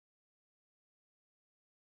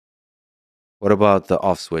What about the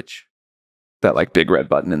off switch? That like big red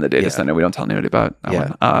button in the data Yeah. center we don't tell anybody about. That Yeah,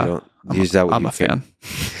 one. you don't use that with I'm your a fan.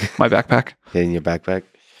 My backpack. in your backpack.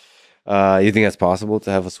 You think that's possible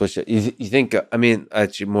to have a switch? You think? I mean,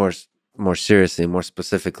 actually, more seriously, more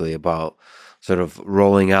specifically about sort of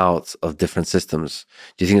rolling out of different systems.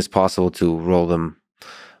 Do you think it's possible to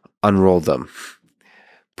unroll them,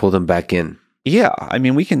 pull them back in? Yeah, I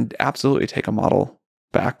mean, we can absolutely take a model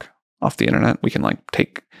back off the internet. We can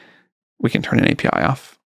turn an API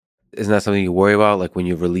off. Isn't that something you worry about? Like when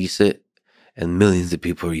you release it and millions of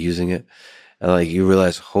people are using it, and like you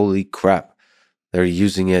realize, holy crap, they're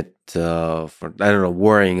using it for, I don't know,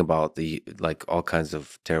 worrying about all kinds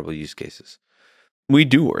of terrible use cases. We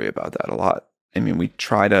do worry about that a lot. I mean, we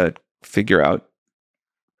try to figure out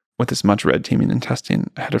with as much red teaming and testing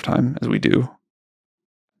ahead of time as we do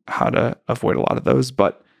how to avoid a lot of those.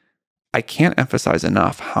 But I can't emphasize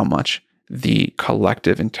enough how much the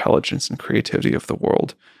collective intelligence and creativity of the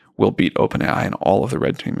world will beat OpenAI and all of the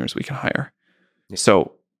red teamers we can hire.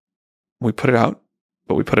 So we put it out,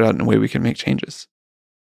 but we put it out in a way we can make changes.